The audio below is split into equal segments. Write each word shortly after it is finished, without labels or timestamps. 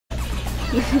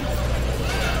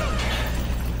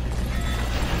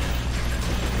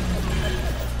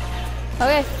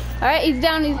Okay. Alright, he's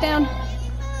down, he's down.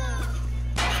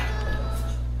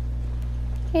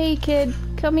 Hey kid,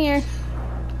 come here.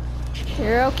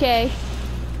 You're okay.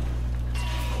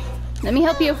 Let me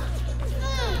help you.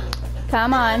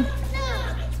 Come on.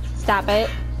 Stop it.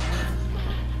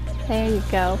 There you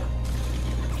go.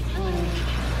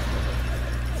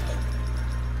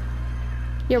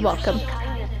 You're welcome. Show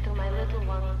kindness to my little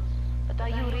ones, but are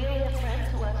you really a friend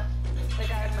to us?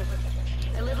 Regardless,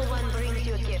 the little one brings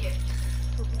you a gift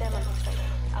to demonstrate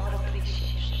our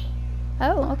appreciation.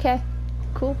 Oh, okay.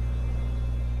 Cool.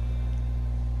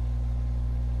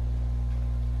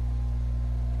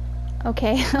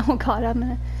 Okay. Oh god, I'm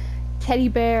a teddy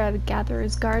bear at a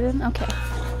gatherer's garden. Okay.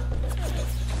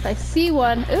 If I see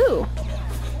one. Ooh.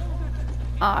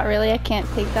 Aw, really? I can't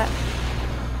take that.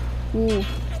 Ooh.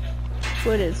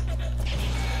 What is?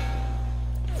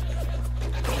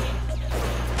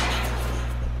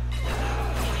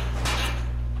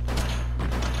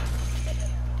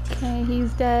 Okay,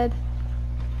 he's dead.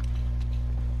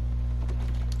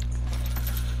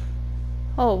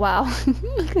 Oh wow,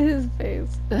 look at his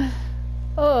face.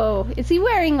 Oh, is he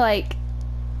wearing like...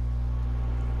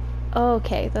 Oh,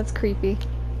 okay, that's creepy.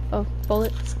 Oh,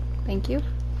 bullets. Thank you.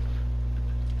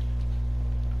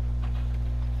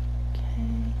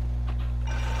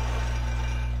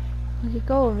 We could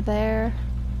go over there.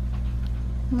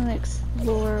 I'm gonna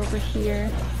explore over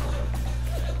here.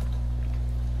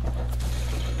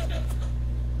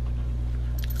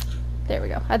 There we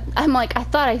go. I'm like, I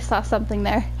thought I saw something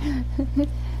there.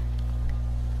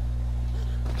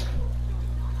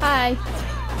 Hi.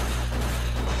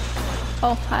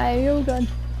 Oh, hi. Oh, God.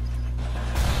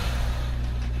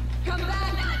 Come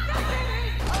back!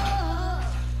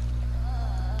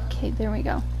 Okay, there we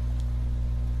go.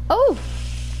 Oh!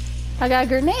 I got a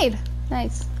grenade.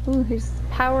 Nice. Ooh, here's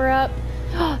power up.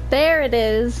 There it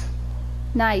is.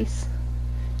 Nice.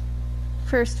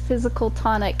 First physical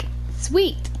tonic.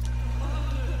 Sweet.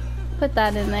 Put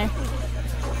that in there.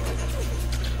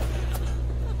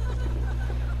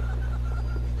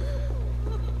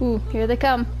 Ooh, here they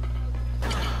come.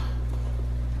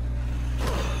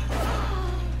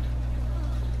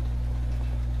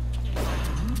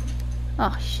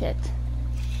 Oh, shit.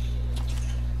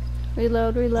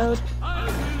 Reload, reload.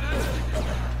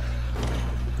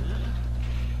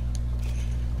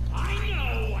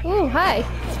 Ooh, hi.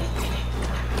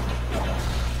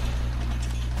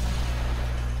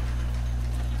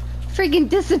 Freaking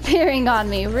disappearing on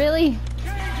me, really?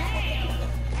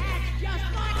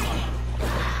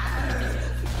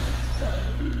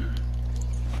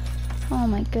 Oh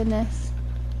my goodness.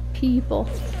 People.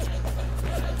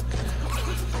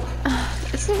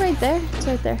 Is it right there? It's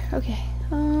right there. Okay.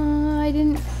 I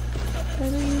didn't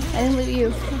loot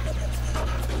you.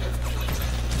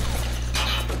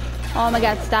 Oh my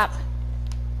god, stop.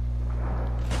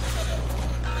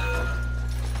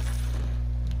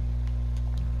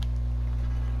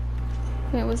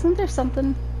 Wait, wasn't there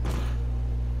something?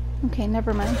 Okay,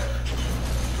 never mind.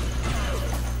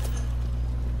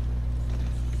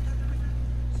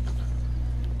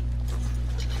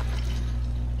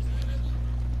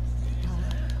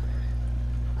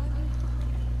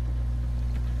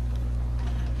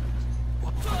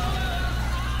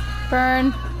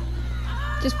 Burn.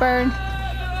 Just burn.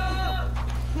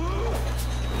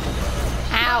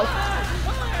 Ow.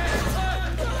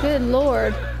 Good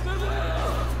lord.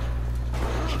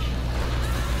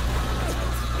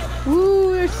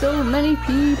 Ooh, there's so many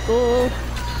people.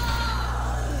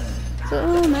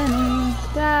 So many.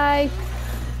 Die.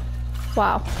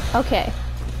 Wow. Okay.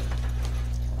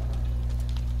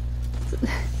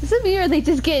 Is it me or are they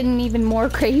just getting even more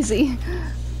crazy?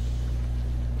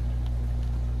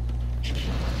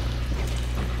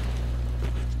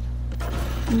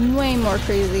 Way more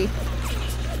crazy.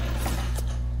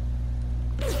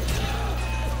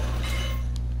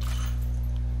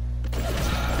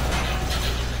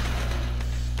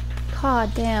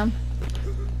 God damn.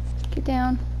 Get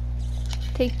down.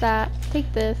 Take that.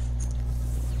 Take this.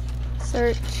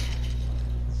 Search.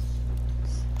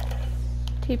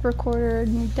 Tape recorder,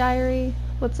 new diary.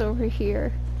 What's over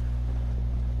here?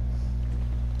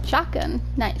 Shotgun.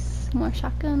 Nice. More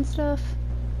shotgun stuff.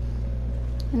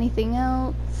 Anything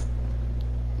else?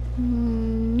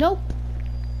 Nope.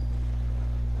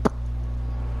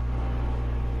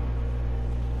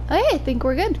 Okay, I think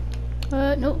we're good.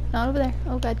 Nope, not over there.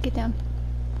 Oh god, get down.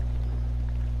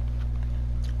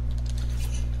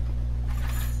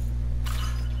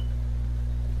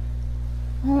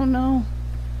 Oh no.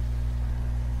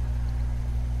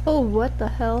 Oh, what the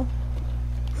hell?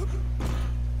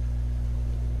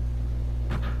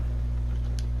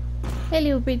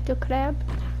 Hello, Mr. Crab.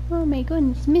 Oh my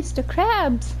goodness, Mr.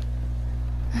 Krabs!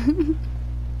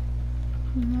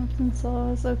 Nothing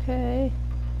sauce, okay.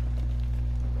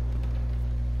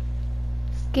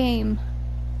 This game.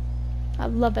 I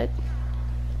love it.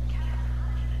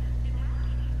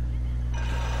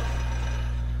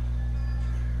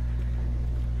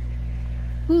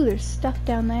 Ooh, there's stuff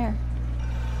down there.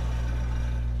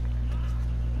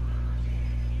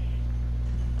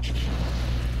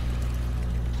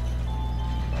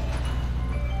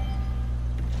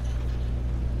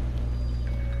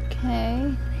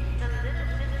 Okay.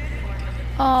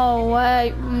 Oh,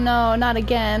 wait. No, not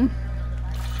again.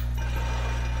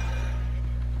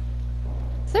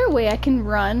 Is there a way I can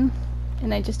run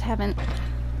and I just haven't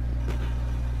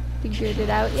figured it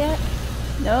out yet?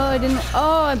 No, I didn't.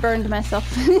 Oh, I burned myself.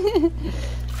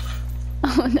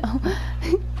 Oh no.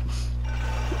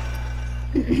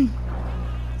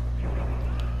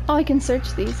 Oh, I can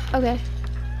search these. Okay.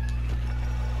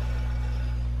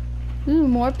 Ooh,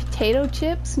 more potato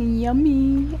chips.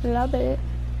 Yummy. Love it.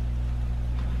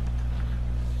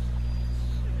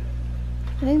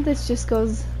 I think this just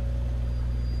goes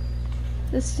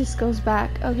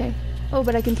back. Okay. Oh,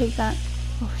 but I can take that.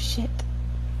 Oh shit.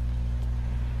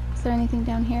 Is there anything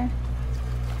down here?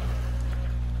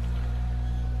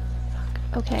 Fuck.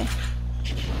 Okay.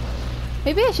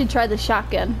 Maybe I should try the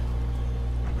shotgun.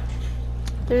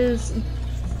 There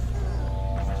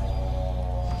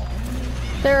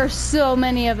are so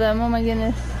many of them. Oh my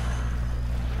goodness.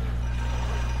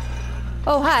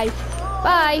 Oh, hi.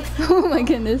 Bye. Oh my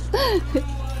goodness.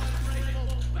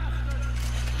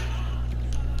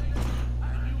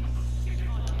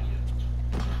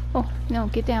 Oh, no,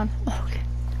 get down. Oh, okay.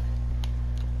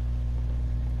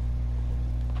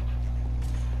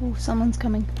 Oh, someone's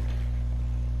coming.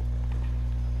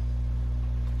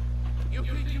 You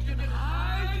think you can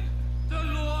hide? The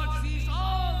Lord sees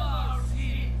all our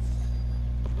sins.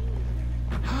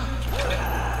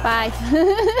 Bye.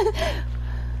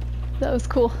 That was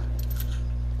cool.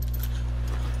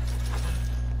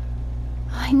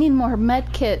 I need more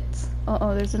med kits.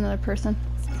 Uh-oh, there's another person.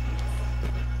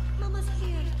 Mama's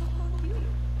here to hold you.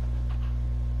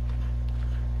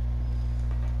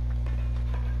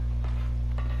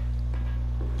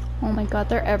 Oh my god,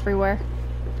 they're everywhere.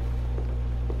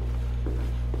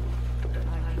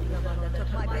 I'm the one that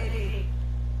took my baby.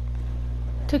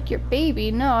 Took your baby?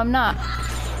 No, I'm not.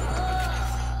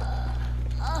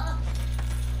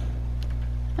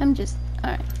 I'm just...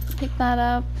 Alright, pick that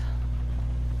up.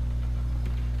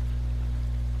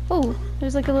 Oh,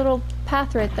 there's like a little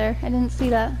path right there. I didn't see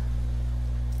that.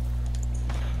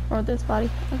 Or this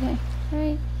body. Okay,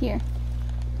 right here.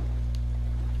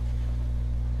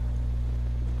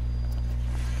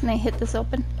 Can I hit this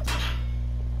open?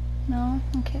 No?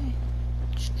 Okay.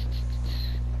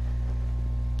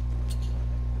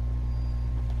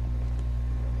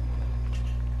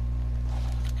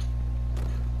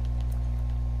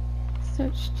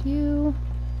 Searched you.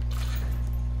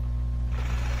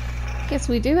 Guess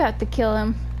we do have to kill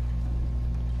him.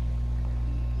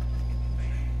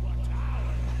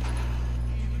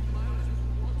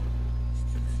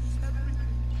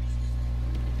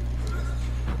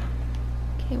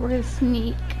 Okay, we're gonna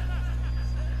sneak.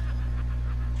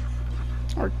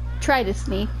 Or try to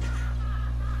sneak.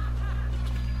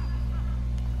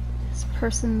 This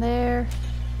person there.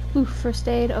 Ooh, first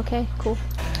aid. Okay, cool.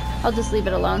 I'll just leave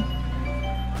it alone.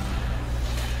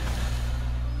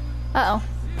 Uh-oh.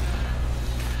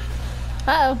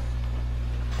 Uh-oh.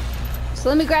 So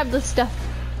let me grab this stuff.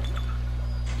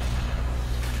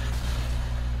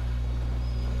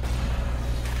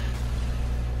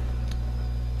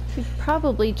 Should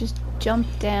probably just jump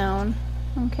down.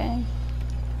 Okay.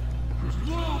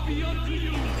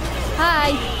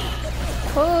 Hi!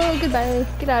 Oh, goodbye.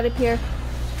 Get out of here.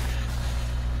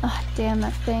 Ah, damn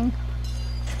that thing.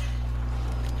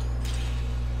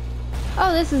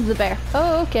 Oh, this is the bear.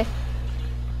 Oh, okay.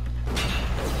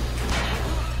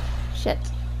 Shit.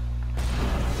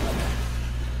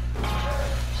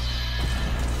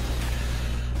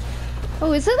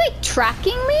 Oh, is it like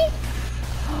tracking me?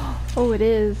 Oh, it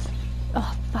is.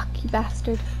 Oh, fuck, you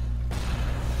bastard.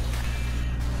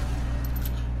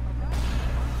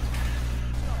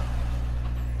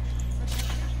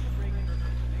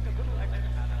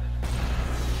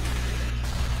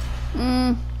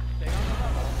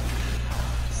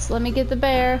 Just let me get the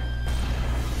bear.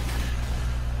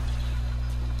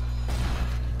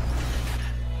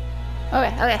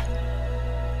 Okay, okay.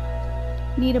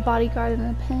 Need a bodyguard in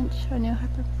a pinch. I know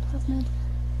hyperplasmid.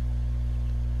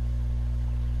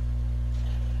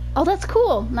 Oh, that's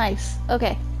cool. Nice.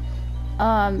 Okay.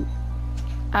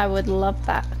 I would love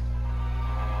that.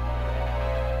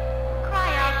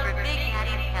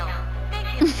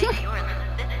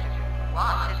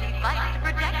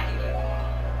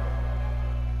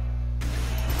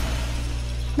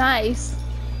 Nice.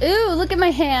 Ooh, look at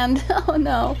my hand. Oh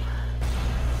no.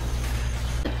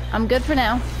 I'm good for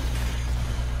now.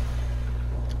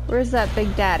 Where's that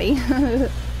big daddy?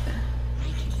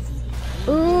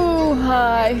 Ooh,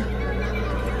 hi.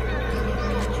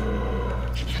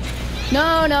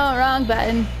 No, no, wrong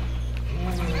button.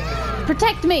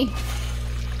 Protect me.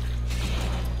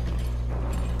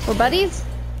 We're buddies?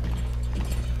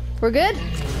 We're good?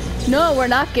 No, we're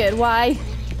not good. Why?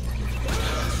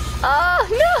 Oh,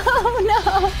 no,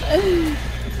 no.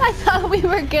 I thought we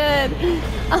were good.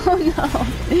 Oh, no.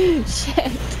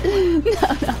 Shit. No,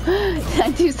 no. Did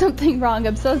I do something wrong?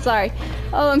 I'm so sorry.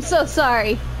 Oh, I'm so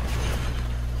sorry.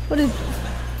 What is...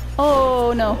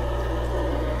 Oh, no.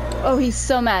 Oh, he's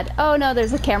so mad. Oh, no,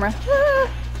 there's a camera. Ah.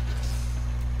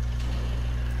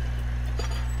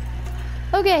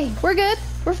 Okay, we're good.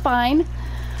 We're fine.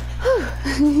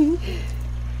 Whew.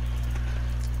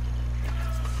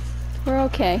 We're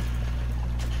okay.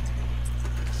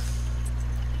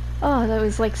 Oh, that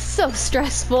was like so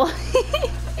stressful.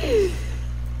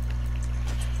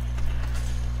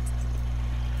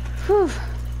 Whew.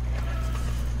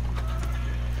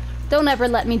 Don't ever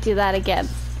let me do that again,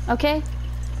 okay?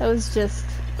 That was just...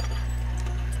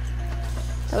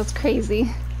 That was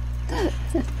crazy.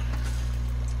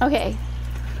 Okay.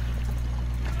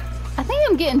 I think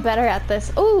I'm getting better at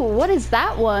this. Oh, what is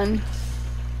that one?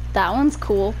 That one's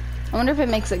cool. I wonder if it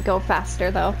makes it go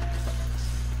faster, though.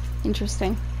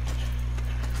 Interesting.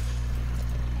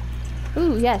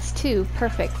 Ooh, yes, 2.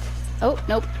 Perfect. Oh,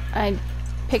 nope. I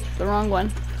picked the wrong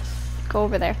one. Go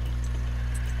over there.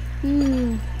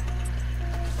 Ooh.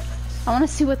 I want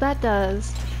to see what that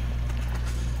does.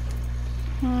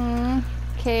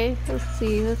 Okay, let's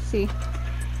see, let's see.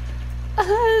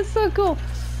 It's so cool.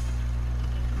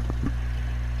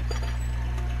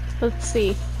 Let's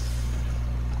see.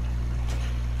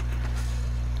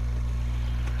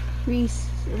 Reese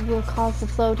will cause the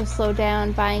flow to slow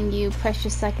down, buying you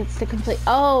precious seconds to complete.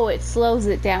 Oh, it slows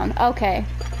it down. Okay.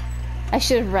 I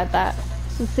should have read that.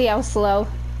 Let's see how slow.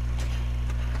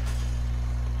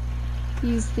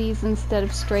 Use these instead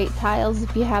of straight tiles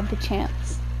if you have the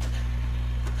chance.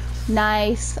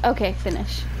 Nice. Okay,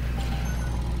 finish.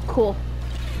 Cool.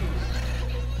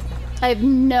 I have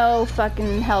no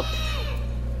fucking help.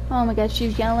 Oh my god,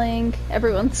 she's yelling.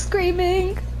 Everyone's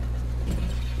screaming.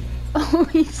 Oh,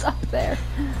 he's up there.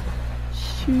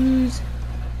 Shoes.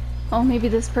 Oh, maybe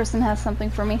this person has something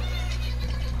for me.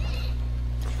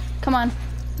 Come on.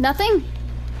 Nothing?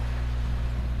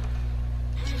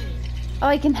 Oh,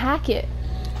 I can hack it.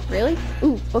 Really?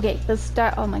 Ooh, okay, let's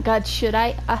start. Oh my god, should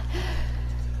I?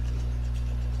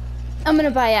 I'm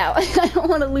gonna buy out. I don't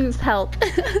want to lose health.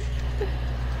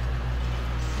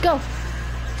 Go.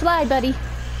 Fly, buddy.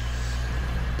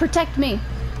 Protect me.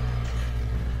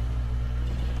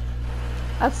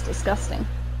 That's disgusting.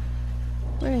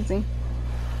 Where is he?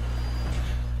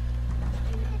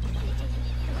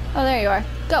 Oh, there you are.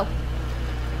 Go.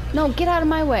 No, get out of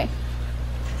my way.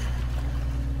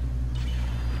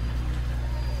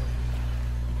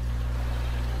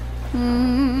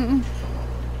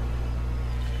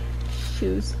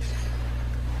 Shoes.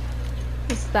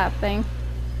 What's that thing?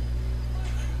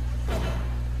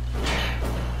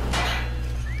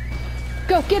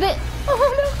 Go get it!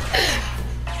 Oh no!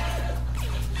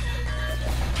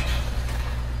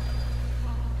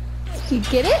 Did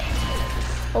you get it?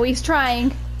 Oh, he's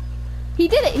trying. He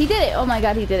did it! He did it! Oh my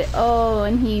god, he did it. Oh,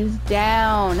 and he's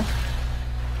down.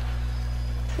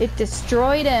 It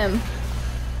destroyed him.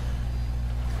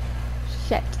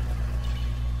 Shit.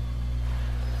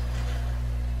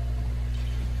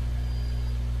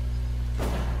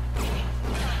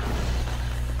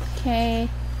 Okay.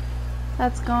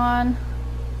 That's gone.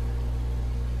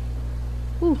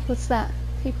 Ooh, what's that?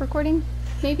 Tape recording?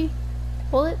 Maybe?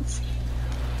 Bullets?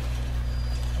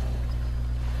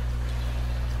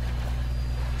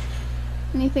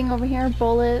 Anything over here?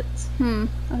 Bullets? Okay,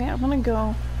 I'm gonna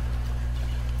go.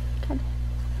 God.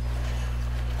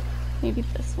 Maybe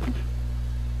this one.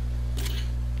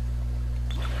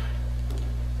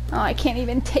 Oh, I can't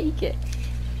even take it.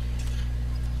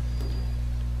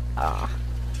 Ah.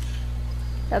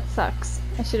 That sucks.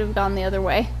 I should have gone the other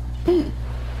way.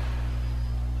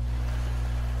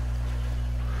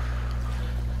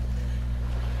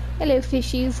 Hello,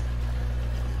 fishies.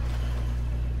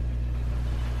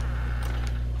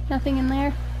 Nothing in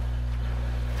there?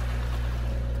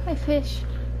 Hi, fish.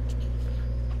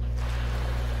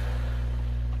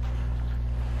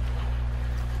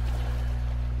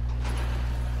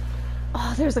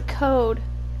 Oh, there's a code.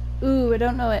 Ooh, I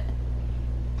don't know it.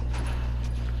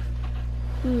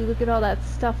 Ooh, look at all that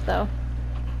stuff, though.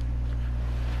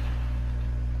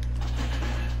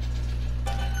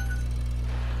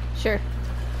 Sure.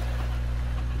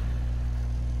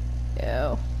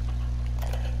 Go.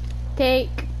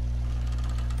 Take.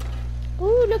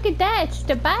 Ooh, look at that. It's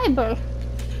the Bible.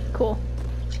 Cool.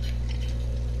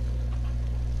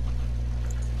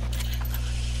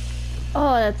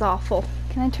 Oh, that's awful.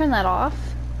 Can I turn that off?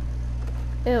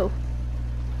 Ew.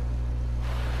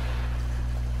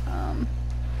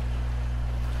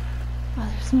 Oh,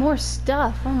 there's more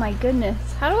stuff. Oh my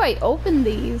goodness. How do I open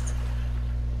these?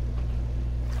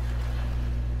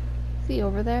 Is he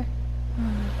over there? Oh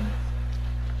my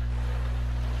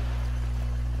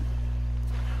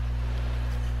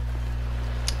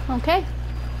goodness. Okay.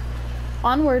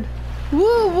 Onward.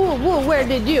 Woo, woo, woo. Where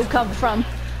did you come from?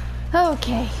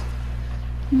 Okay.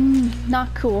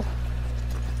 Not cool.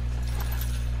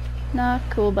 Not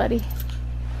cool, buddy.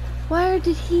 Where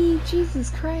did he? Jesus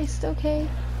Christ. Okay.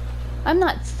 I'm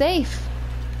not safe.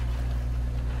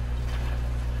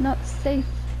 Not safe.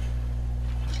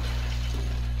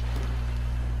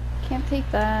 Can't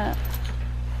take that.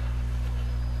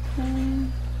 Okay.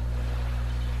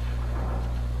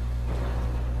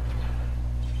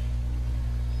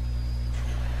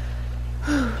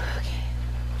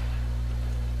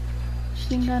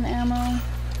 Machine gun ammo.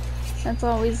 That's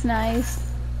always nice.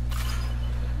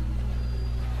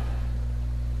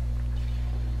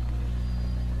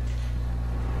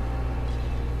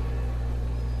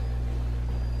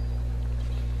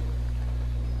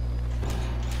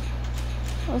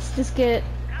 Let's just get,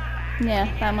 yeah,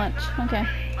 that much. Okay,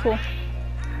 cool.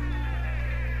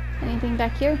 Anything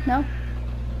back here? No?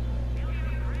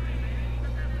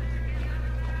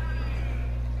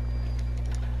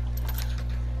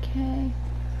 Okay.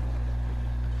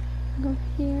 Go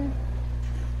here.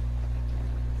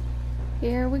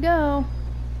 Here we go.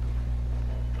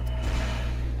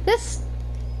 This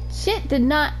shit did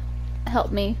not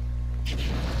help me.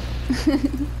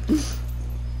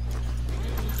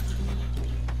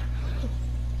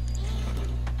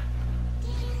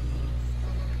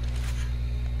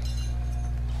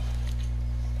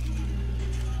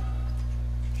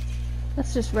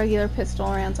 That's just regular pistol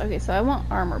rounds. Okay, so I want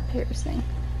armor piercing.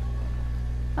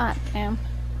 Ah, damn.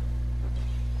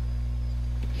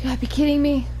 You gotta be kidding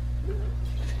me.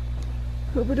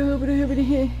 Here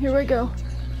we go.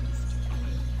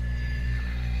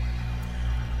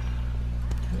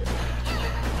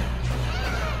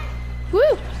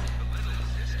 Woo!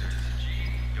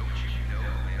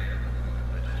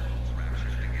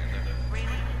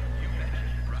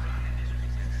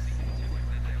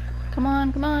 Come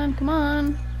on, come on, come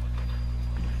on.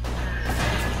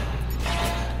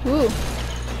 Woo.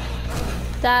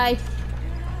 Die.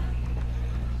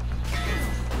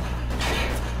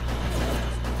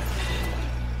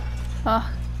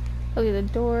 Oh, look at the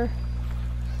door.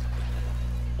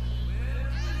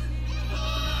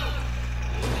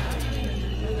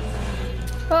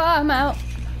 Oh, I'm out.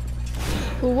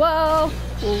 Whoa,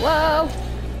 whoa.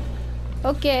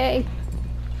 Okay.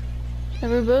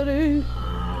 Everybody.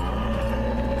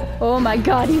 Oh my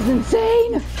god, he's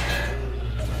insane!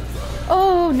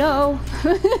 Oh no!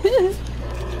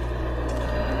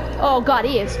 Oh god,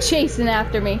 he is chasing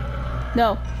after me.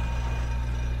 No.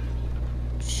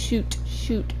 Shoot,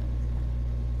 shoot.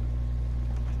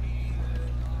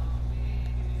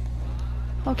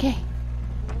 Okay.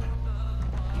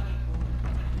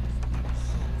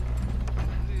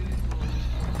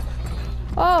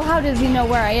 Oh, how does he know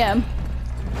where I am?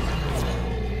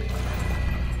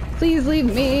 Please leave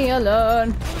me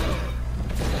alone.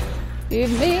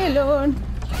 Leave me alone.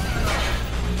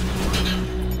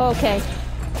 Okay.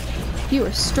 You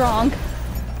are strong.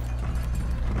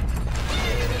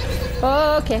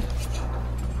 Okay.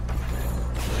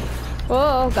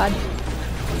 Oh god.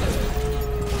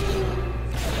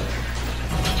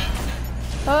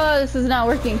 Oh, this is not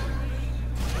working.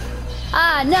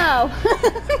 Ah, no.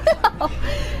 No.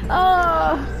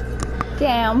 Oh,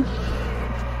 damn.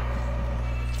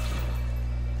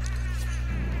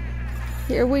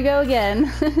 Here we go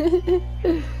again.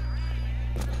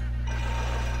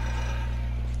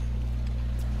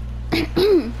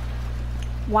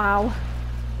 Wow.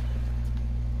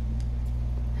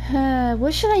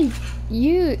 What should I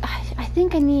use? I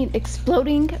think I need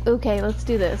exploding. Okay, let's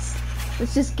do this.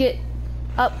 Let's just get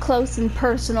up close and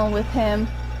personal with him.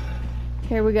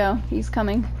 Here we go. He's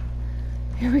coming.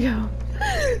 Here we go.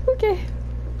 Okay.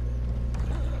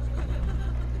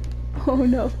 Oh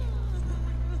no.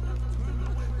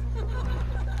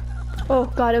 Oh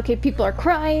god, okay, people are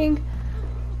crying.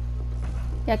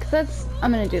 Yeah, cause that's...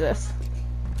 I'm gonna do this.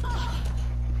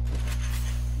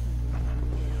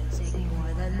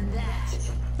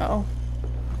 Uh-oh.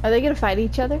 Are they gonna fight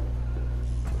each other?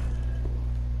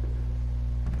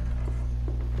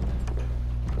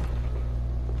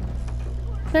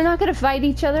 They're not gonna fight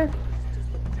each other.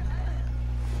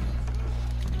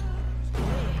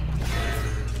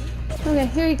 Okay,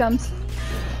 here he comes.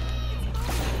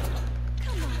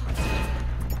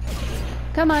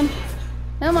 Come on.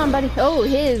 Come on, buddy. Oh,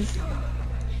 his.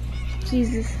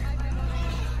 Jesus.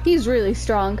 He's really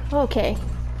strong. Okay.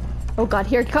 Oh god,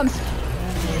 here it comes.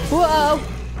 Whoa!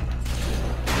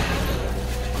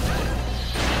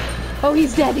 Oh,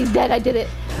 he's dead. He's dead. I did it.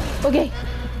 Okay.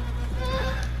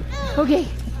 Okay.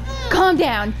 Calm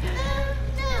down.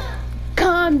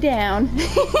 Calm down.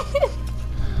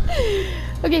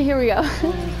 Okay, here we go.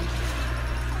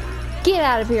 Get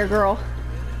out of here, girl.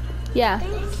 Yeah.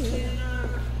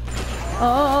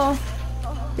 Oh,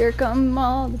 here come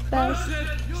all the best.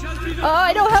 Oh,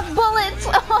 I don't have bullets.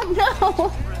 Oh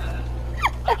no.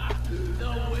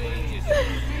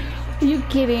 Are you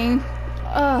kidding?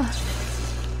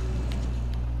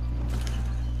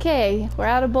 Okay, we're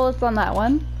out of bullets on that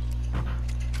one.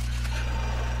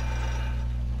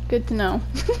 Good to know.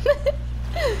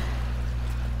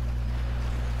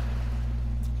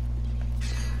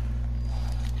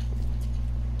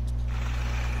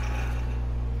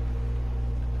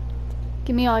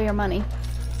 Give me all your money.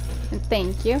 And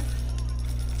thank you.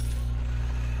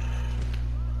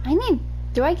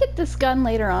 Do I get this gun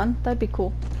later on? That'd be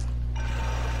cool.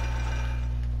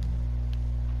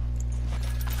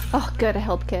 Oh, good, a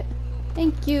health kit.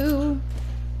 Thank you.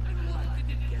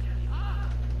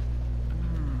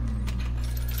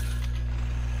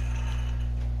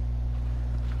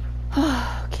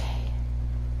 Okay.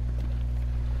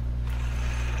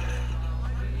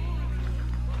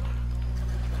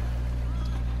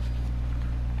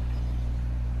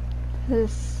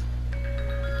 This.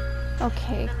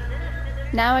 Okay.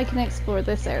 Now I can explore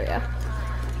this area.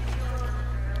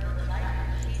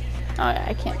 Oh,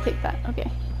 I can't take that.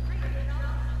 Okay.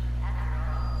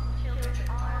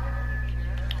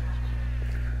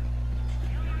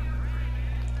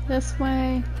 This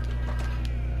way.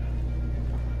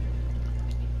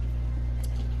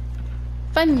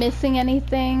 If I'm missing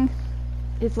anything,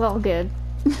 it's all good.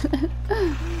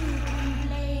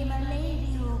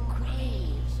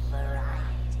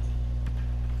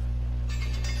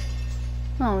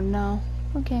 Oh no.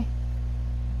 Okay.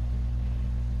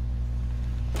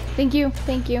 Thank you.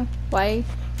 Thank you. Why?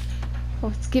 Oh,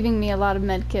 it's giving me a lot of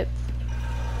med kits.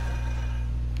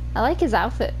 I like his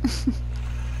outfit.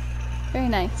 Very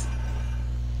nice.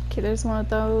 Okay, there's one of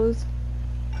those.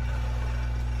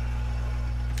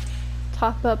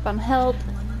 Top up on health.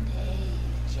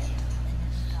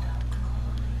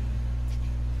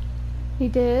 He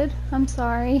did. I'm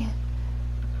sorry.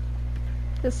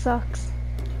 This sucks.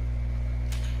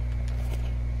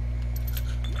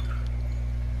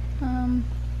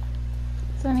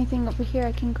 Is there anything over here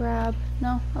I can grab?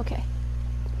 No? Okay.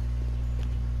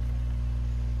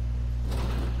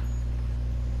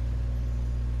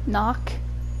 Knock.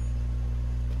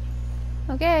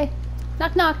 Okay.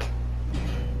 Knock knock.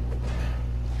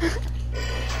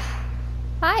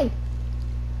 Hi.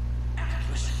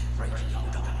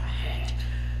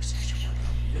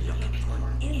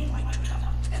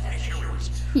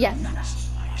 Yes.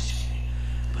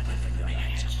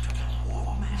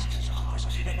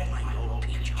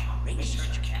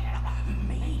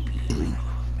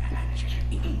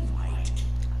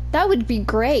 That would be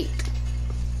great.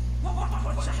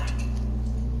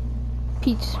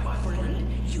 Peach.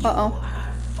 Uh-oh.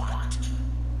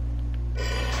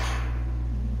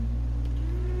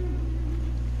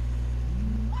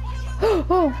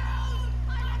 Oh.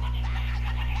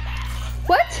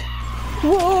 What?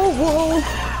 Whoa, whoa.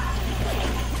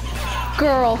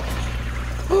 Girl.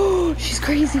 Oh, she's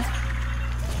crazy.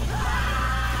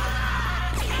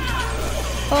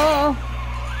 Oh.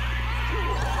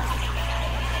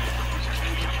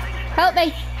 Help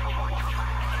me.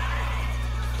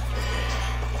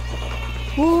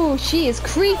 Ooh, she is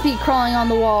creepy crawling on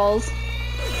the walls.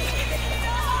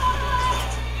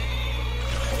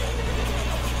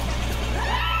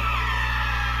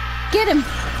 Get him!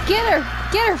 Get her!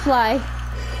 Get her, Fly!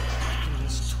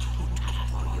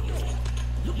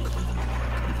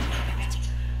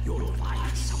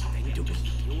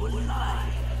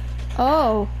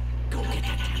 Oh.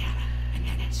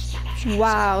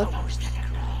 Wow.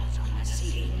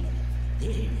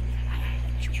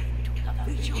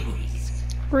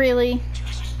 Really?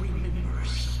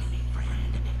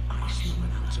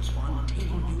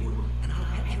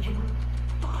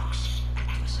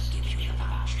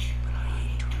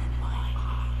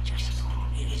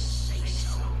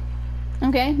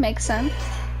 Okay, makes sense.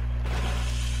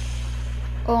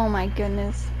 Oh my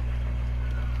goodness.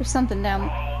 There's something down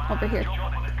over here.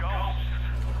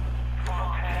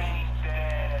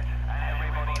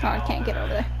 Oh, I can't get over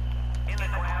there. In the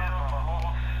ground for months,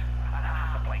 and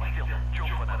half the place still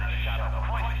jumping in the shadow.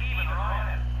 Quite even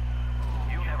Ryan.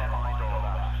 You never mind all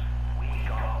that. We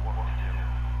got work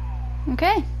to do.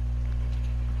 Okay.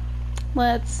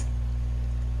 Let's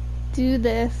do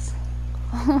this.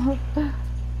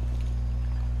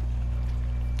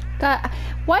 God,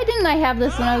 why didn't I have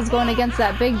this when I was going against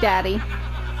that Big Daddy?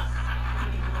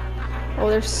 Oh,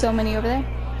 there's so many over there.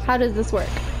 How does this work?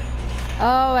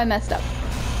 Oh, I messed up.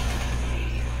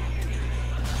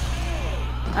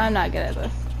 I'm not good at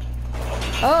this.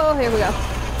 Oh, here we go.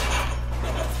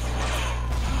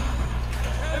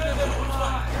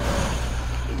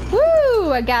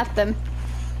 Woo! I got them.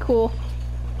 Cool.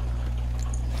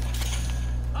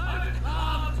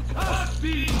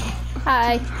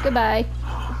 Hi. Goodbye.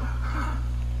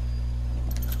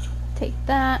 Take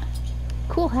that.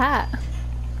 Cool hat.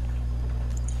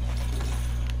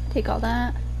 Take all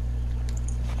that.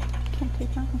 Can't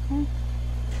take that. Okay.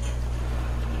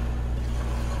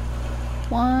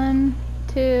 1,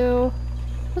 2.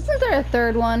 Wasn't there a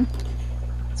third one?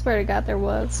 I swear to God there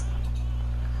was.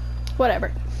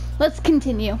 Whatever. Let's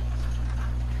continue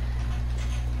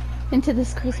into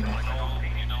this crazy world.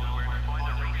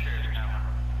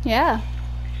 Yeah.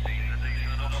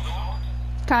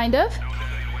 Kind of.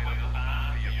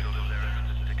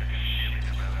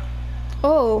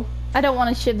 Oh, I don't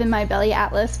want to shiv in my belly,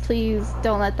 Atlas. Please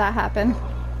don't let that happen.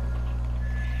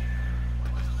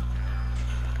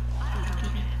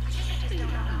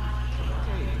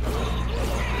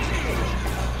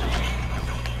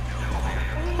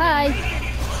 Hi.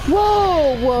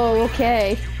 Whoa, whoa,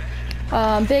 okay.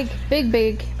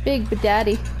 Big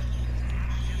daddy.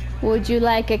 Would you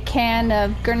like a can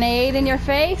of grenade in your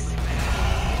face?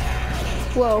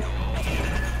 Whoa.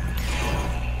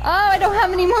 Oh, I don't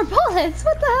have any more bullets.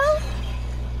 What the hell?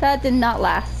 That did not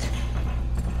last.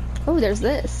 Oh, there's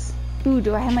this. Ooh,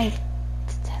 do I have my...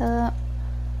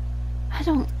 I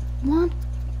don't want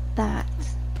that.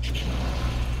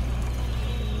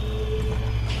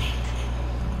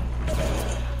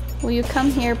 Will you come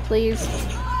here, please?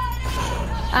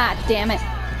 Ah, damn it.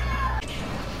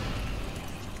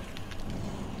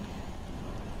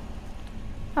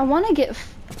 I want to get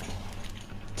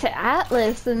to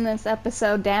Atlas in this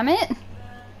episode, damn it.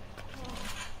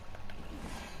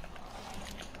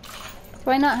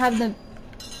 Do I not have the...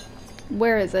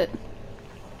 Where is it?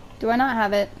 Do I not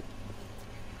have it?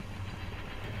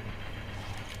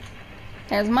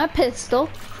 There's my pistol,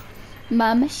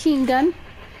 my machine gun,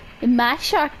 and my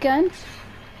shotgun.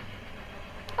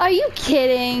 Are you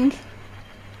kidding?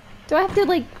 Do I have to,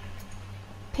 like,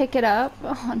 pick it up?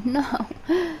 Oh, no.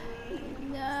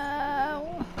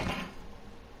 No.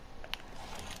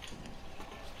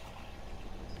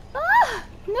 Ah!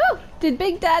 No! Did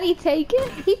Big Daddy take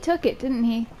it? He took it, didn't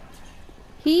he?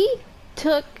 He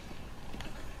took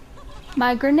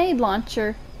my grenade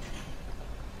launcher.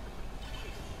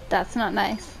 That's not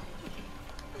nice.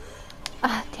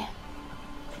 Ah, damn.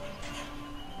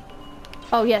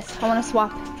 Oh, yes. I want to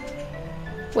swap.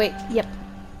 Wait, yep.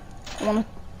 I want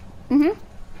to...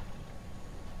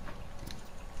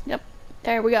 Yep.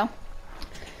 There we go.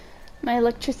 My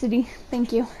electricity.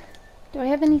 Thank you. Do I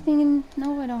have anything in...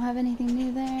 No, I don't have anything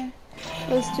new there.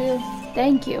 Those two.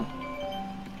 Thank you.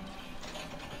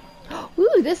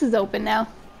 Ooh, this is open now.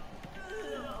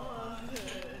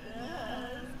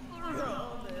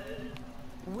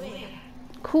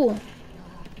 Cool.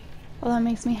 Well, that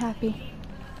makes me happy.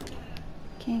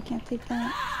 Okay, I can't take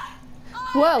that.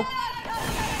 Whoa!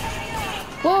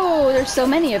 Whoa, there's so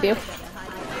many of you.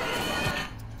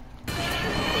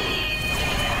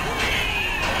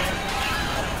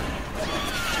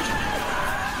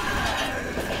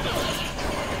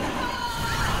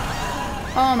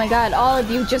 Oh my god, all of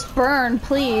you, just burn,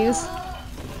 please.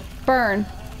 Burn.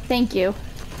 Thank you.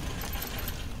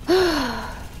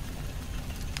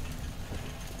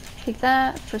 Take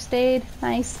that. First aid.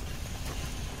 Nice.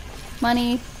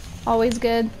 Money. Always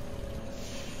good.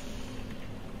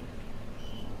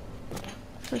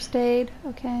 First aid.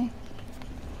 Okay.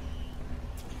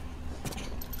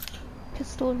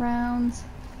 Pistol rounds.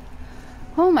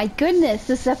 Oh my goodness,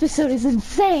 this episode is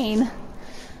insane.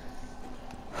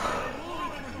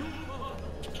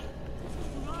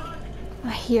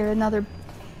 I hear another...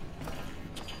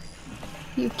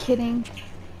 You kidding?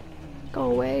 Go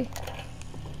away.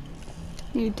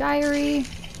 New diary.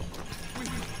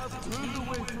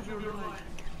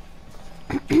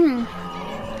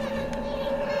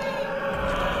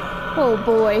 Oh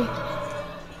boy.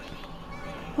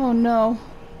 Oh no.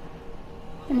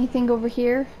 Anything over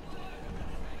here?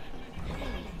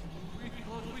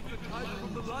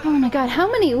 Oh my god,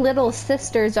 how many little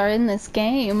sisters are in this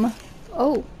game?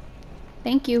 Oh,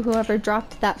 thank you whoever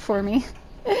dropped that for me.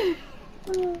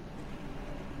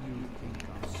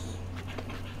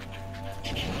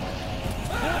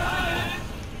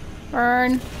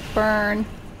 Burn, burn,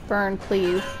 burn,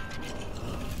 please.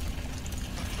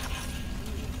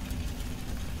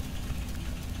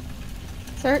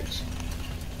 Search.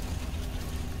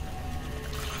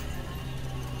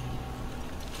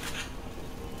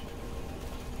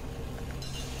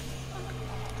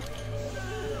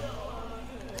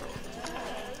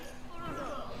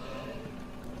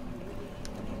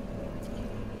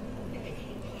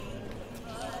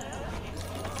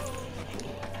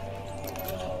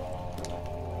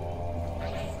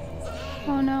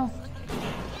 Oh no.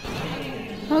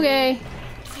 Okay.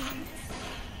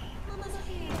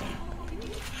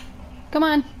 Come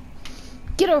on.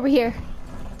 Get over here.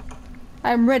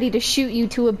 I'm ready to shoot you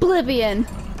to oblivion.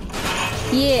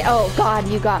 Yeah. Oh god,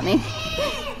 you got me.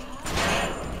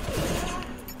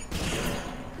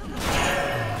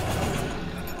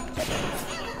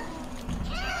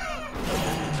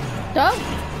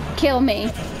 Don't kill me.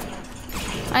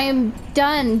 I am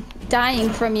done dying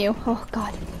from you. Oh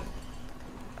god.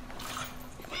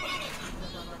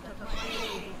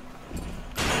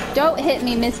 Don't hit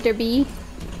me, Mr. B.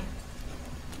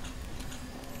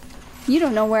 You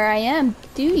don't know where I am,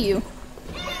 do you?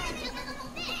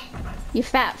 You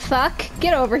fat fuck.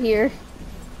 Get over here.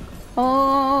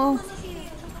 Oh.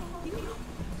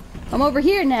 I'm over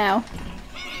here now.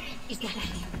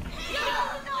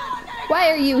 Why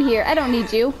are you here? I don't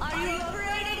need you.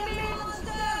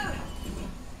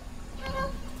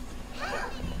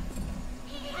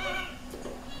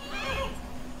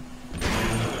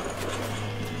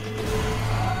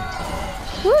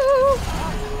 Woo!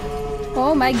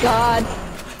 Oh my god.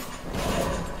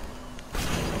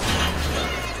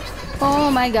 Oh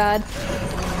my god.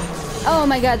 Oh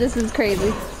my god, this is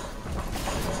crazy.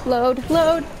 Load,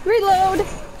 load, reload.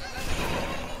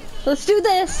 Let's do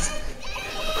this.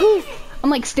 Whew. I'm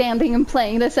like standing and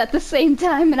playing this at the same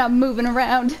time and I'm moving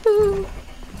around. Whew.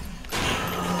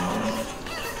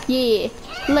 Yeah,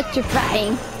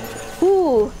 electrifying.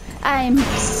 Ooh, I'm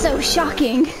so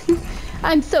shocking.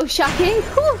 I'm so shocking.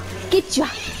 Whew. Get ya.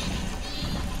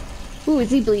 Ooh, is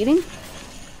he bleeding?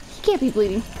 He can't be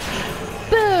bleeding.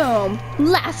 Boom!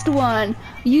 Last one.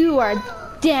 You are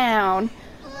down.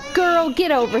 Girl,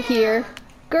 get over here.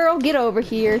 Girl, get over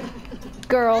here.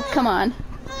 Girl, come on.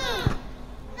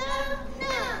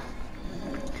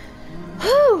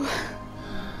 Whew.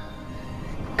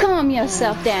 Calm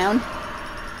yourself down.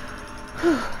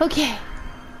 Whew. Okay.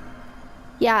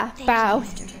 Yeah, bow.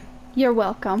 You're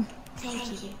welcome.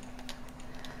 Thank you.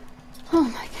 Oh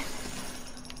my god.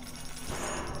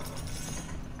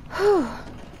 Whew.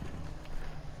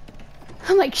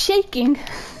 I'm like shaking.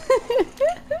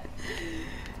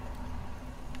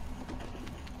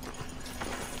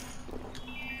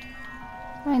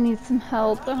 I need some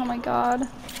help. Oh my god.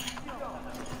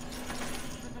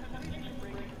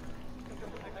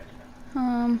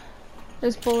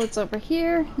 There's bullets over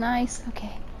here. Nice.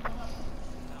 Okay.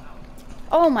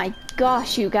 Oh my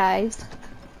gosh, you guys.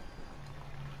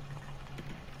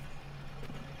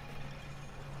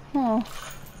 Oh.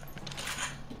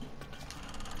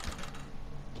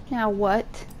 Now what?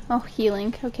 Oh,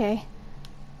 healing. Okay.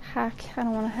 Hack. I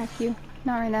don't want to hack you.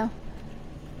 Not right now.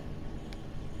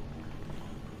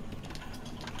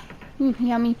 Ooh,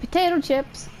 yummy potato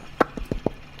chips.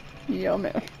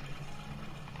 Yummy.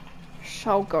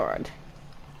 So good.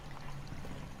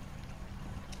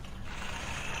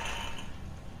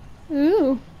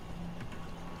 Ooh.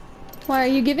 Why are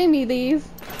you giving me these?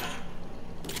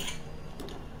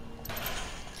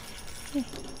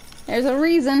 There's a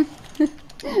reason. This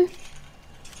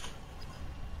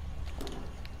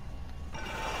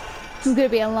is gonna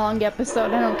be a long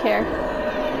episode, I don't care.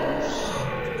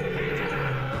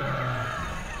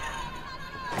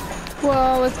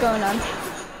 Whoa, what's going on?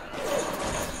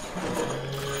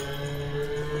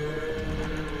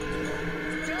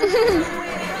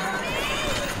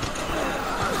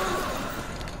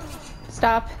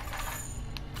 Stop.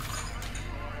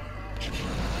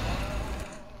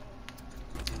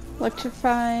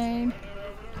 Electrified.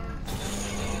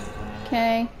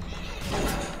 Okay.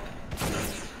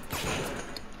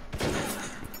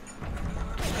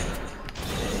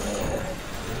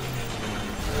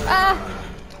 Ah!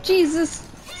 Jesus!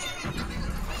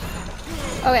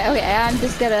 Okay, I'm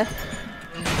just gonna...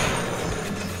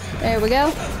 There we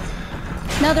go.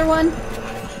 Another one.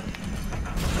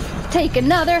 Take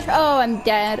another. Oh, I'm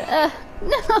dead.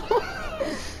 No!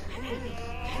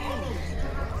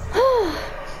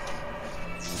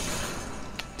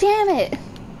 damn it!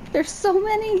 There's so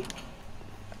many.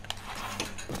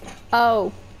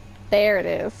 Oh, there it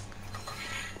is.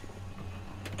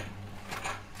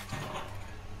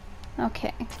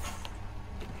 Okay.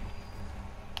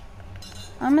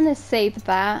 I'm gonna save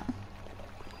that.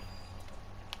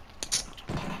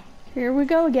 Here we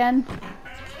go again.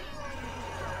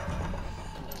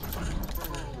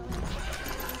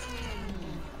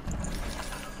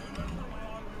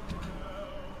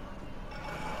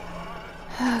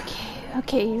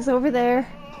 Okay, he's over there.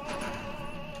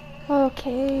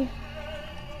 Okay.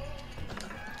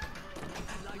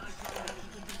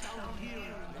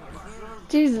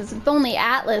 Jesus, if only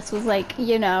Atlas was like,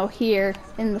 you know, here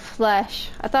in the flesh.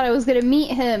 I thought I was gonna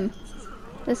meet him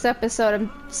this episode.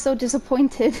 I'm so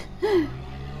disappointed.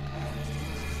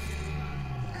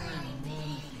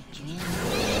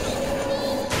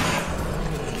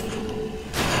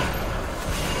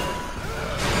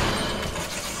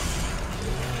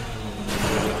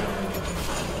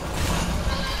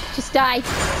 Just die.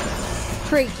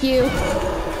 Freak you.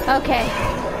 Okay.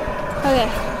 Okay.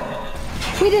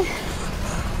 We did...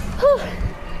 Whew.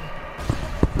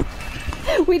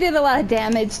 We did a lot of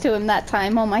damage to him that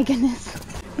time. Oh my goodness.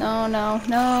 No, no,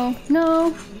 no,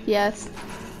 no. Yes.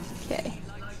 Okay.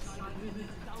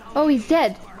 Oh, he's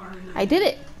dead. I did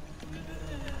it.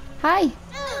 Hi.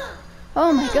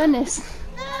 Oh my goodness.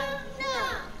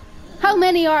 How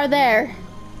many are there?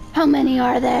 How many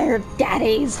are there,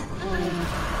 daddies?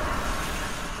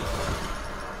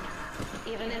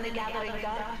 Even in the gathering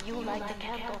dark, you light the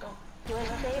candle. You are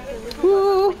saved the little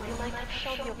Ooh. one when you might have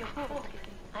shown your cruelty.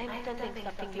 I am sending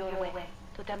something your way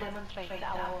to demonstrate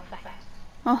our effects.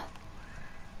 Oh.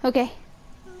 Okay.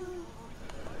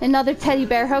 Another teddy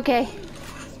bear. Okay.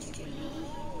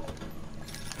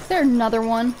 Is there another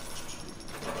one?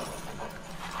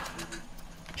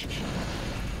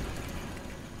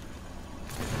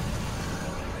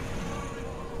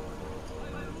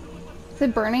 Is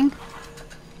it burning?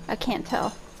 I can't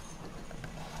tell.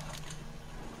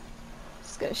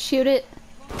 Just gonna shoot it.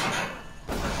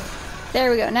 There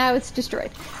we go. Now it's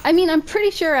destroyed. I mean, I'm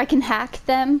pretty sure I can hack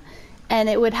them, and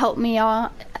it would help me,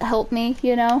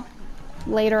 you know,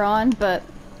 later on. But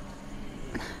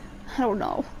I don't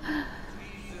know.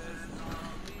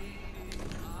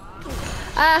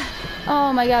 Ah!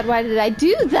 Oh my God! Why did I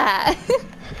do that?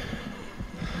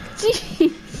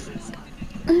 Jeez.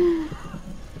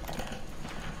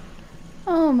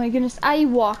 Oh my goodness! I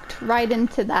walked right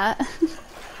into that.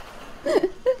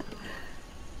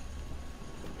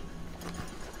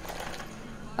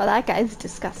 Oh, that guy's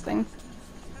disgusting.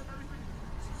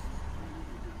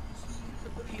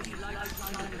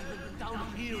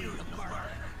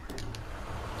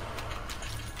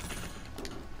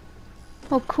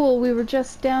 Oh, cool. We were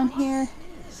just down here.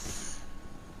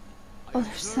 Oh,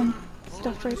 there's some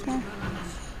stuff right there.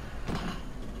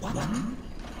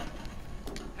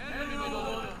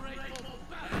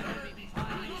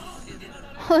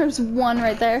 Oh, there's one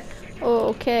right there. Oh,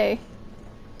 okay.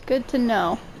 Good to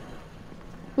know.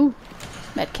 Ooh,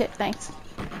 medkit, thanks.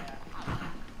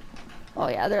 Oh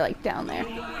yeah, they're like down there.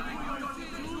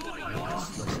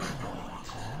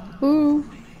 Ooh.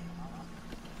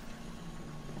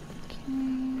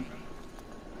 Okay.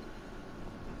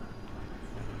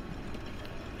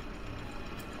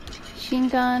 Machine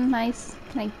gun, nice.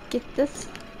 Can I get this?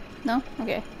 No?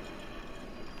 Okay.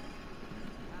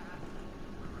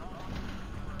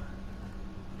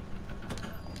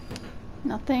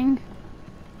 Nothing.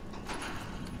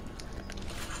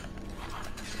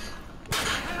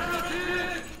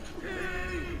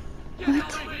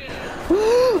 What?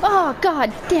 Oh,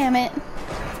 God damn it.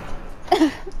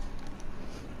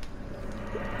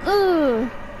 Ugh.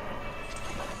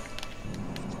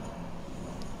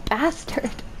 Bastard.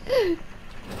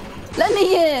 Let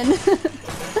me in.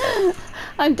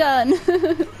 I'm done.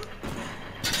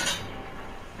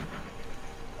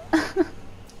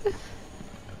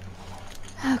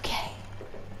 Okay.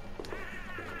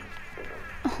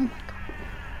 Oh my God.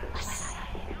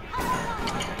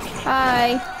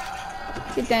 Hi.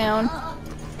 Get down.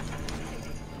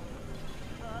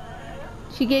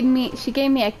 She gave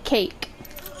me a cake.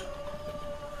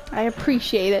 I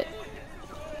appreciate it.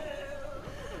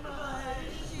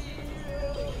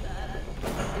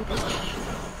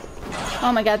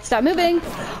 Oh my God, stop moving.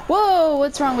 Whoa,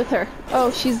 what's wrong with her?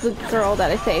 Oh, she's the girl that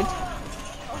I saved.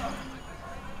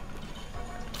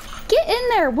 Get in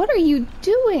there! What are you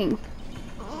doing?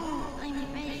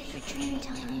 I'm ready for dream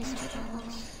time.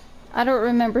 I don't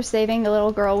remember saving a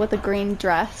little girl with a green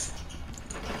dress.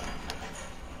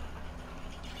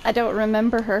 I don't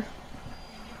remember her.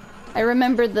 I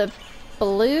remember the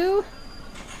blue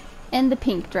and the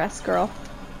pink dress girl.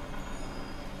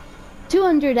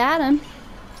 200 atom.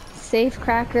 Safe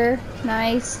cracker.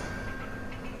 Nice.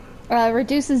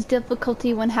 Reduces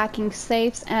difficulty when hacking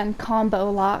safes and combo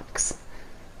locks.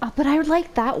 But I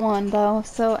like that one though,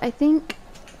 so I think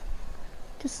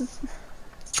this is...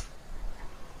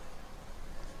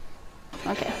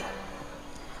 Okay.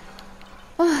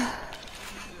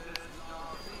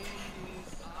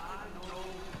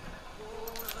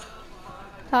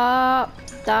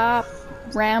 Stop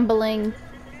rambling.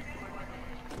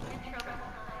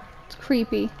 It's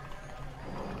creepy.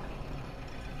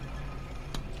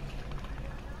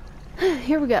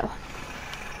 Here we go.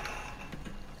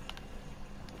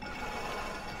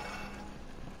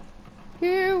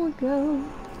 Here we go.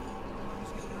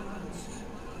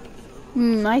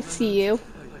 I see you.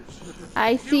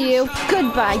 I see you.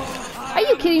 Goodbye. Are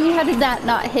you kidding me? How did that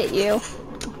not hit you?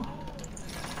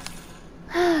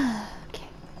 Okay.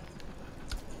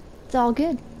 It's all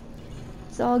good.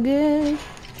 It's all good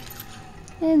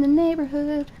in the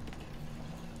neighborhood.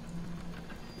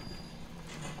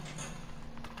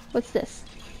 What's this?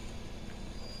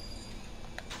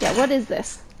 Yeah, what is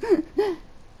this?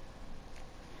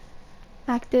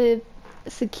 Active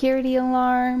security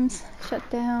alarms. Shut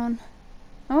down.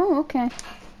 Oh, okay.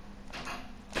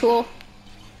 Cool.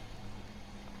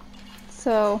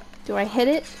 So, do I hit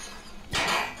it?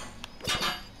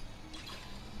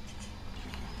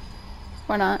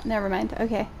 Or not? Never mind.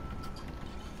 Okay.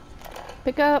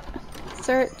 Pick up.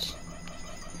 Search.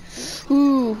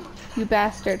 Ooh, you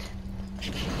bastard.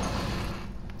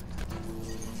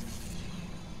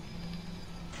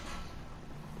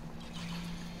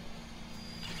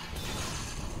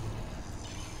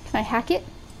 Can I hack it?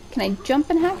 Can I jump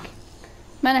and hack?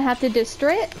 Might I have to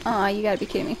destroy it? Aw, you gotta be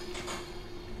kidding me.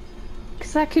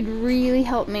 Because that could really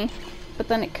help me. But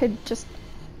then it could just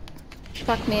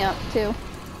fuck me up too.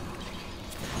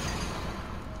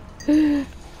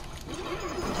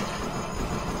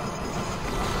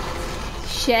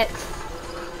 Shit.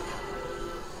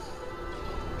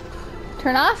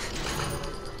 Turn off?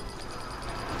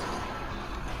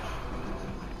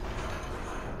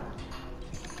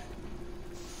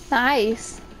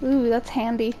 Nice. Ooh, that's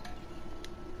handy.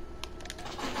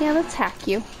 Yeah, let's hack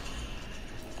you.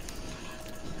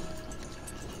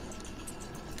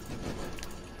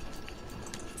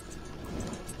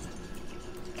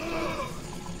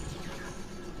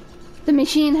 The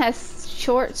machine has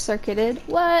short-circuited.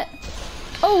 What?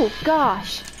 Oh,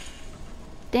 gosh.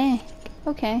 Dang.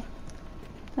 Okay.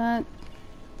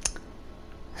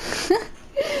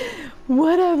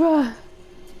 Whatever.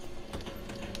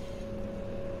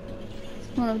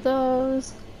 One of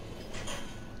those.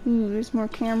 Ooh, there's more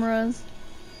cameras.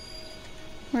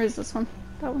 Where is this one?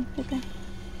 That one, right there.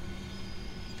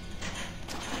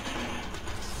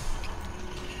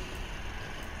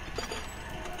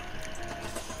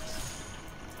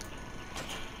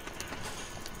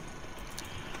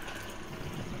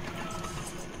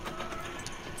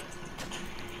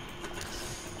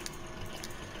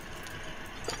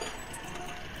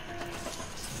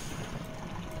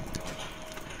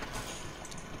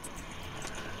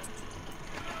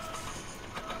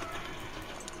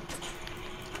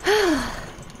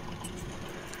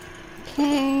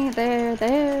 Okay, there,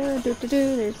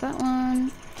 there's that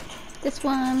one. This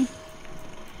one.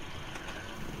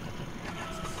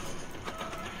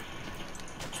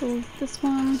 So this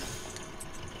one.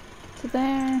 To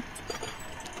there.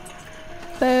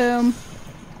 Boom.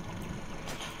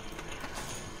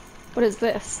 What is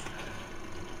this?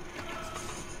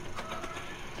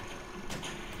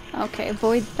 Okay,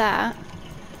 avoid that.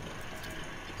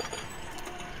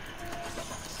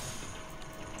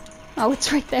 Oh,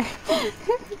 it's right there.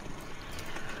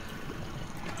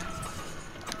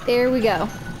 There we go.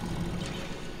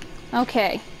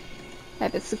 Okay. I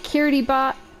have a security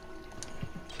bot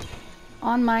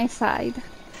on my side.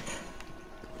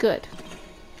 Good.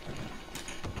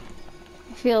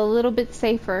 I feel a little bit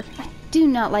safer. I do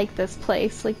not like this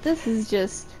place. Like, this is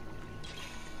just...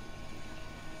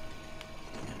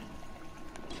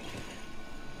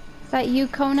 Is that you,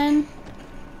 Conan?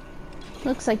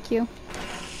 Looks like you.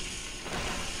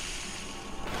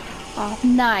 Oh,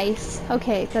 nice.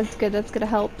 Okay, that's good. That's gonna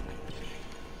help.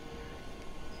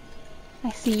 I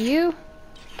see you.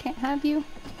 Can't have you.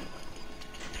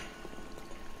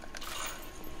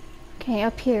 Okay,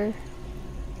 up here.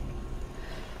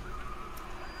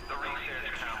 The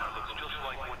research camera looks just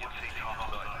like what you'd see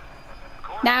topside.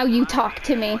 Now you talk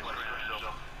to me. It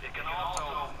can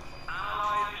also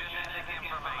analyze genetic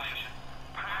information,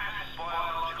 pass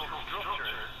biological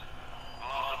structures,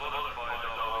 lots of other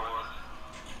 $5 words.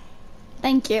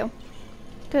 Thank you.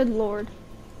 Good lord.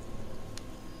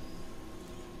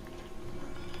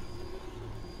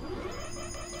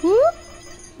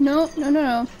 No, no, no,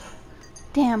 no.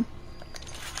 Damn.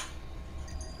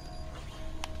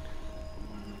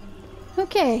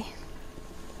 Okay.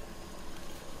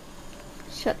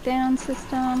 Shut down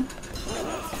system.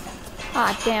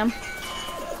 Ah, damn.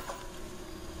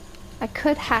 I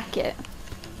could hack it.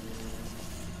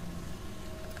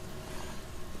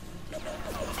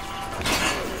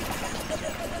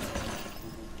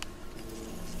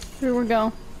 Here we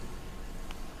go.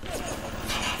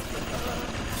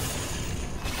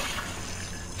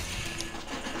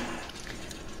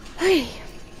 Hey.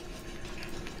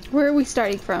 Where are we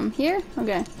starting from? Here?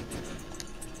 Okay.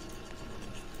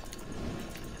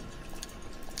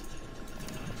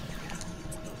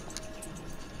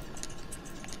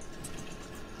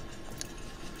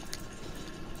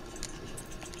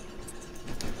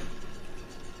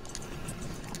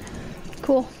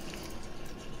 Cool.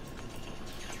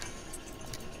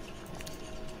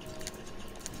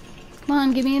 Come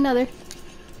on, give me another.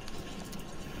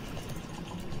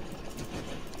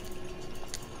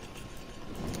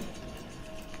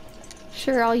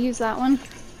 Sure, I'll use that one.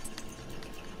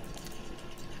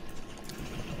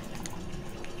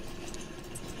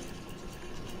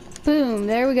 Boom,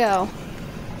 there we go.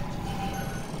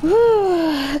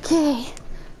 Whew, okay.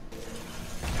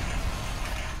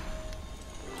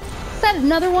 Is that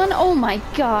another one? Oh my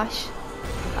gosh.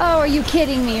 Oh, are you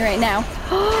kidding me right now?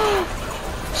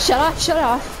 Shut off, shut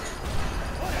off.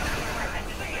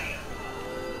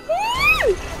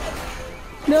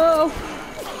 No.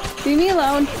 Leave me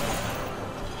alone.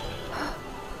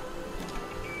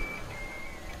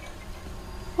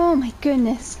 Oh my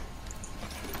goodness.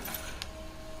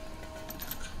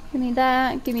 Give me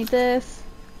that, give me this.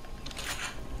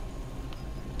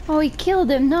 Oh, he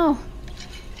killed him, no.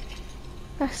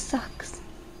 That sucks.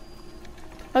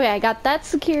 Okay, I got that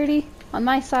security on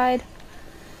my side.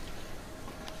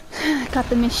 Got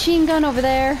the machine gun over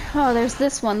there. Oh, there's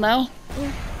this one though.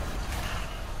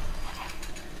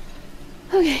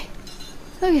 Okay.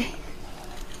 Okay.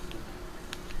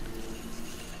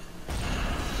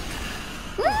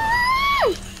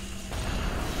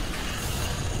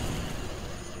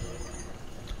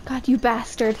 God, you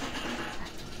bastard.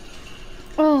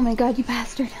 Oh my god, you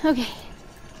bastard. Okay.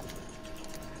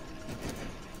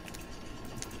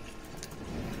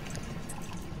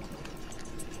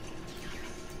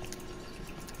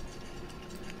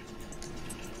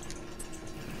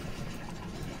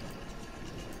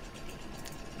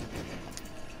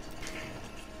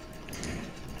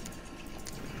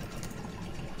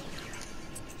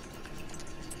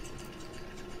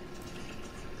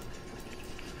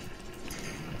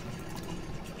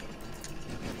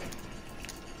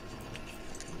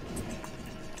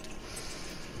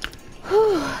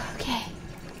 Okay.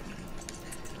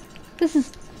 This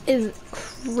is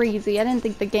crazy. I didn't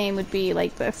think the game would be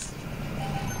like this.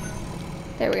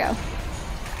 There we go.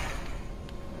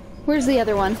 Where's the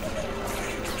other one?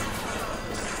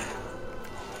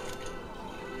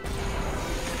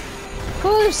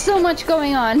 Oh, there's so much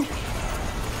going on.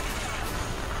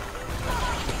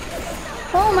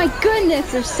 Oh my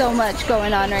goodness, there's so much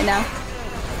going on right now.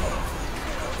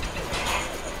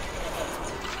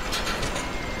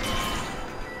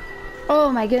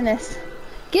 Oh my goodness.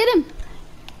 Get him!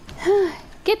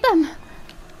 Get them!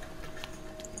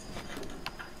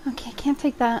 Okay, can't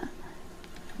take that.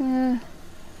 Can't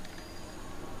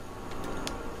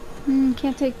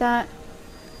take that.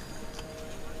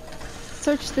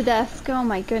 Search the desk. Oh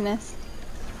my goodness.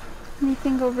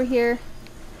 Anything over here?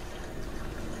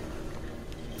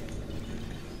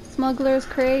 Smuggler's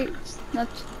crate.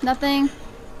 Nothing.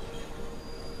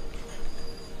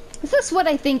 Is this what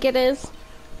I think it is?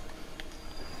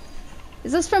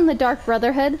 Is this from the Dark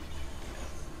Brotherhood?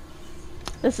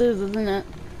 This is, isn't it?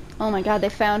 Oh my god, they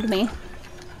found me.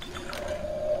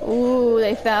 Ooh,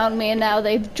 they found me and now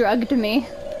they've drugged me.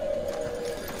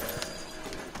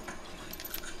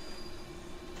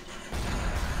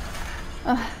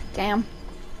 Ugh, damn.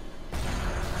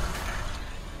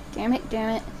 Damn it,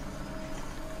 damn it.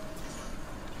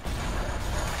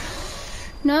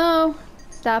 No!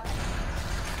 Stop.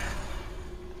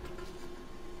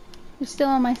 You're still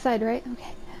on my side, right?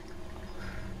 Okay.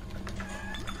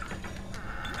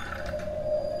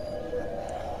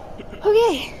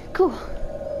 Okay, cool.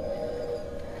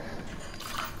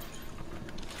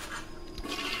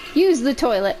 Use the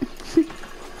toilet.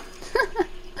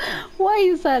 Why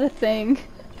is that a thing?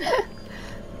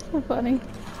 So funny.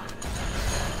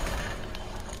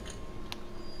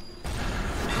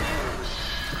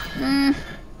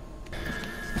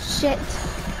 Shit.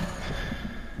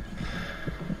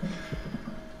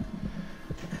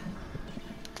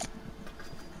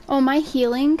 Oh, my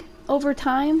healing over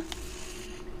time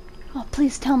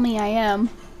Please tell me I am.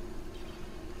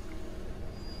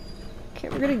 Okay,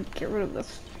 we're gonna get rid of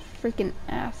this freaking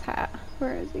ass hat.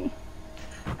 Where is he?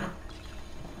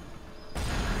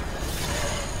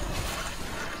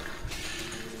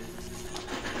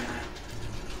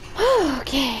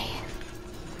 Okay.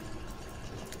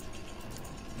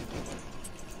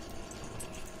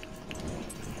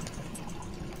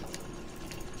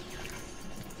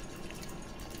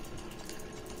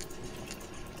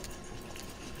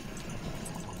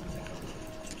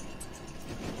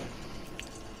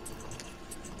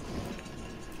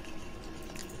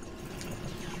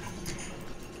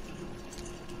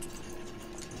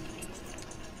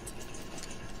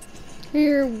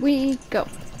 Here we go.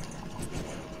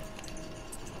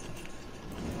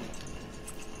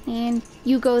 And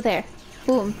you go there.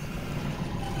 Boom.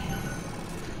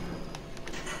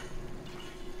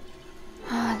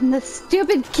 And the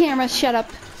stupid camera, shut up.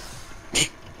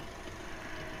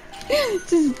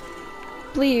 Just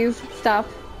please stop.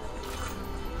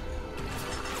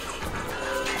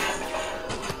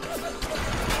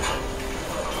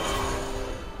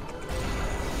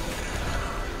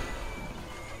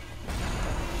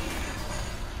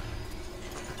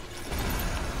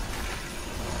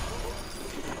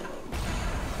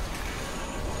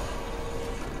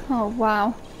 Oh,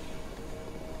 wow.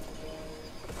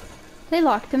 They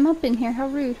locked him up in here. How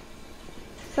rude.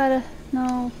 Is that a...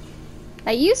 no.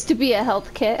 That used to be a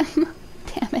health kit.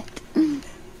 Damn it.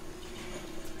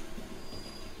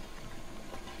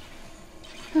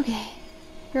 Okay.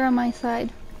 You're on my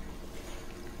side.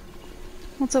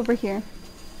 What's over here?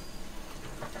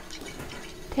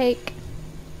 Take.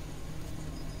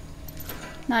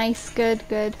 Nice. Good,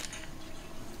 good.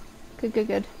 Good, good,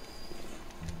 good.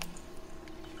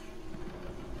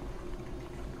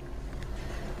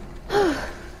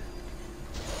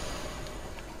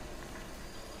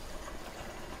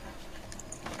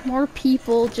 More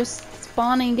people just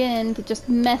spawning in to just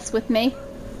mess with me.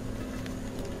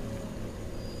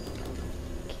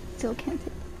 Still can't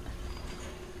take.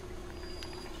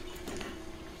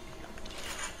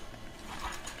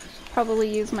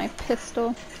 Probably use my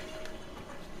pistol.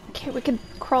 Okay, we can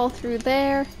crawl through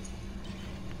there.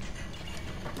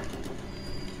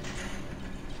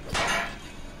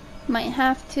 Might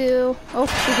have to. Oh,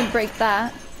 we can break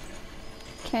that.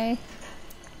 Okay.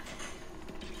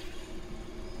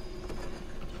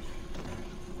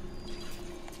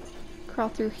 Crawl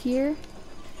through here.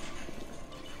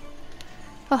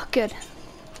 Oh, good.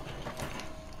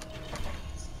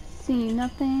 See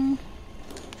nothing.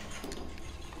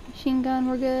 Machine gun,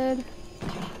 we're good.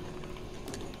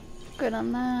 Good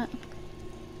on that.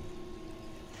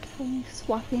 Okay,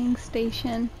 swapping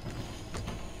station.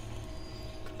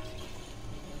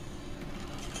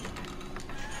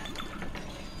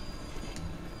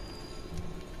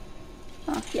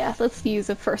 Oh, yeah, let's use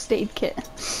a first aid kit.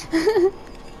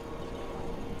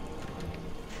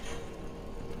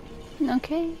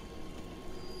 Okay.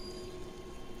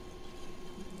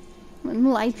 When the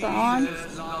lights are on.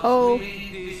 Oh.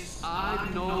 This I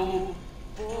know,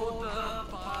 for the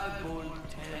Bible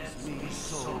tells me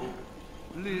so.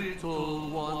 Little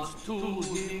ones to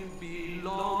him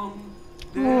belong.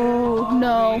 Oh,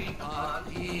 no. But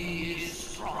he is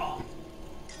strong.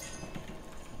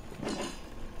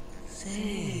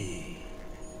 Say.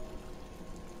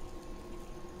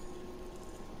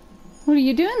 What are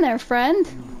you doing there, friend?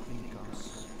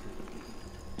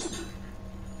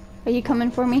 Are you coming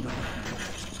for me?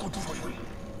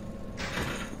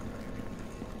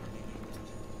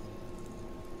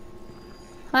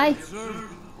 Hi.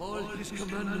 Observe all his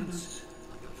commandments.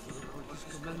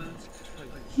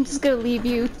 I'm just gonna leave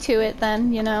you to it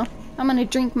then, you know. I'm gonna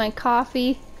drink my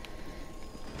coffee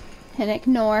and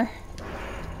ignore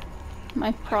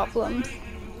my problems.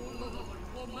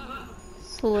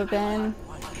 Solar ban.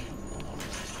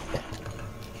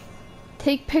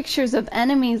 Take pictures of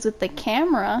enemies with the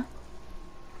camera.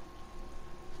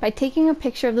 By taking a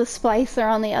picture of the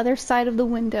splicer on the other side of the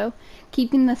window,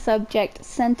 keeping the subject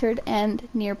centered and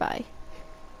nearby.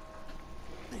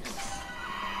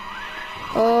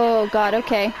 Oh god,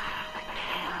 okay.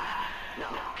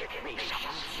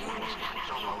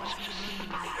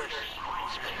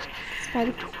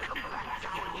 Spider.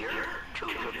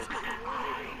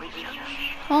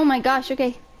 Oh my gosh,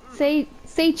 okay. Say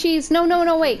cheese. No, no,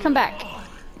 no, wait, come back.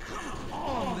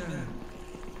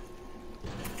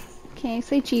 Okay,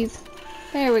 say cheese.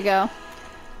 There we go.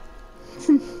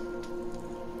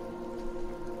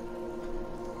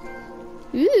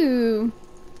 Ooh,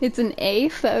 it's an A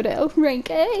photo,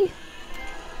 rank A.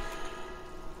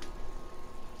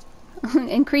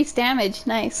 Increased damage,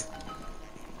 nice.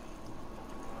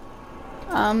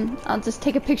 I'll just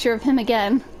take a picture of him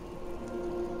again.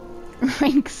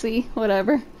 Rank C,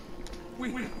 whatever.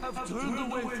 We have turned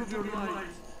away from your light.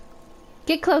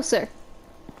 Get closer.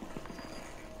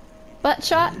 Butt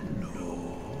shot?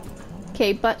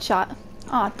 Okay, butt shot.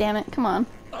 Aw, damn it, come on.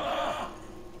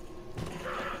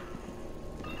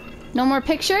 No more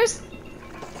pictures?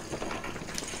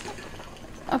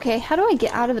 Okay, how do I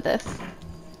get out of this?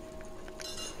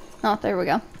 Oh, there we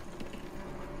go.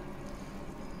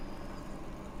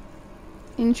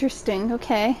 Interesting,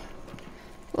 okay.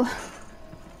 Well,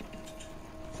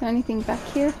 is there anything back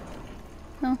here?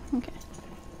 No? Okay.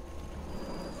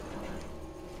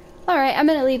 Alright, I'm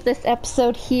gonna leave this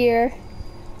episode here.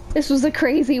 This was a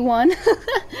crazy one.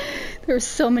 There were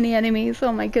so many enemies,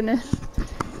 oh my goodness.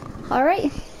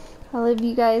 Alright, I'll leave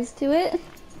you guys to it.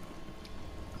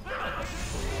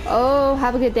 Oh,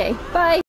 have a good day. Bye!